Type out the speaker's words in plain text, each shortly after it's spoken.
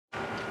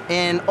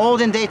In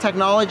olden day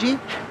technology,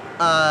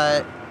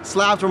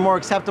 slabs were more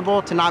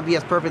acceptable to not be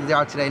as perfect as they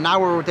are today. Now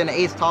we're within an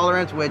 8th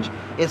tolerance, which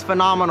is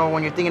phenomenal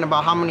when you're thinking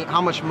about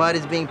how much mud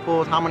is being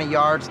pulled, how many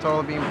yards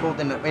total being pulled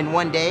in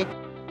one day.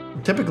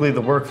 Typically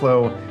the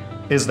workflow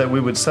is that we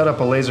would set up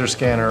a laser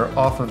scanner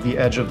off of the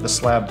edge of the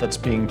slab that's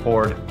being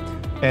poured.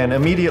 And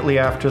immediately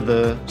after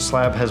the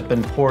slab has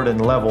been poured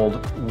and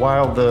leveled,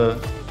 while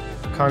the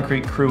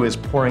concrete crew is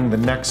pouring the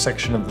next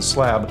section of the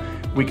slab,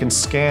 we can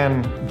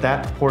scan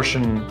that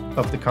portion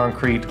of the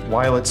concrete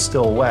while it's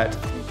still wet.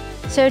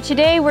 So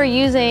today we're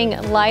using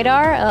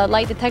LiDAR,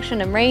 light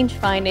detection and range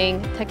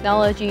finding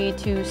technology,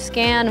 to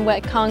scan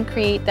wet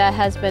concrete that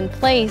has been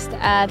placed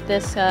at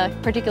this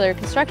particular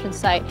construction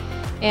site.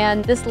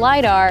 And this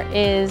LiDAR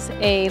is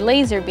a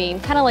laser beam,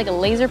 kind of like a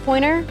laser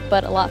pointer,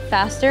 but a lot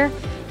faster,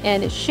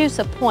 and it shoots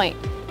a point,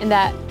 and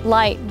that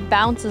light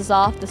bounces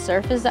off the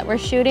surface that we're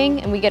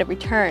shooting, and we get a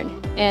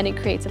return, and it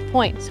creates a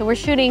point. So we're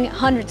shooting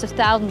hundreds of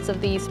thousands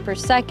of these per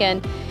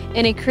second,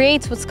 and it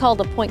creates what's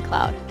called a point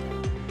cloud.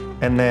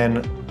 And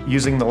then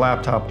using the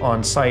laptop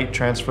on site,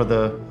 transfer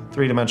the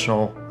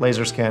three-dimensional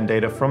laser scan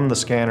data from the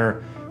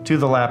scanner to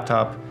the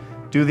laptop,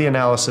 do the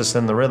analysis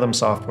in the Rhythm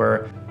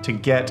software to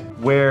get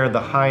where the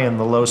high and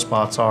the low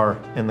spots are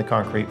in the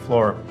concrete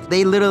floor.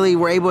 They literally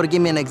were able to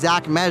give me an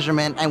exact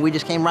measurement, and we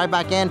just came right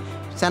back in,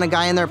 sent a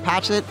guy in there,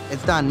 patched it,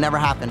 it's done, never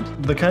happened.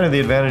 The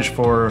advantage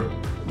for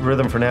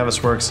Rhythm for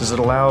Navisworks is it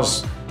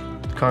allows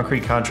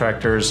concrete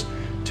contractors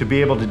to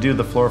be able to do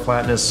the floor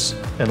flatness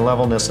and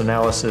levelness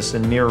analysis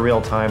in near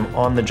real time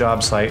on the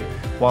job site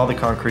while the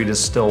concrete is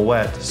still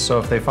wet. So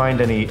if they find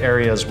any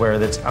areas where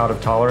it's out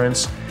of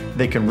tolerance,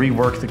 they can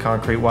rework the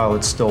concrete while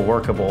it's still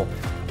workable.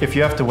 If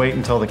you have to wait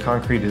until the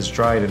concrete is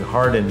dried and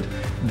hardened,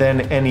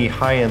 then any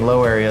high and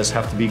low areas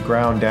have to be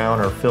ground down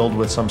or filled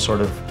with some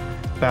sort of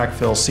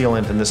backfill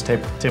sealant, and this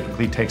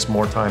typically takes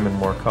more time and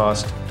more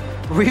cost.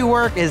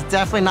 Rework is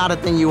definitely not a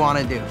thing you want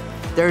to do.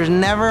 There's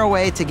never a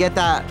way to get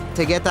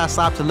that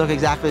slab to look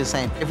exactly the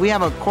same. If we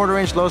have a 1/4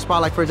 inch low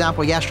spot, like for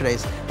example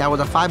yesterday's, that was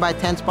a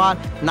 5x10 spot,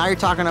 now you're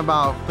talking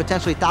about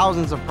potentially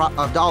thousands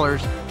of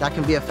dollars that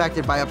can be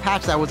affected by a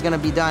patch that was going to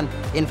be done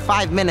in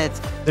 5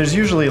 minutes. There's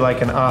usually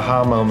like an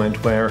aha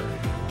moment where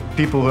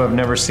people who have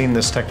never seen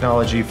this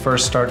technology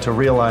first start to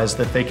realize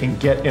that they can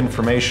get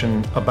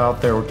information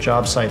about their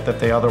job site that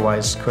they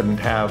otherwise couldn't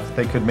have.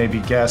 They could maybe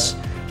guess,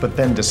 but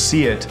then to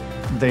see it,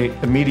 they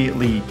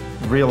immediately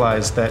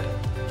realize that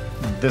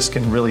this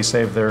can really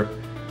save their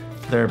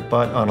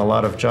butt on a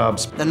lot of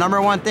jobs. The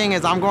 #1 thing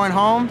is I'm going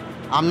home.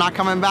 I'm not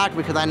coming back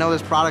because I know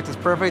this product is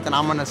perfect, and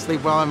I'm going to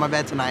sleep well in my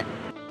bed tonight.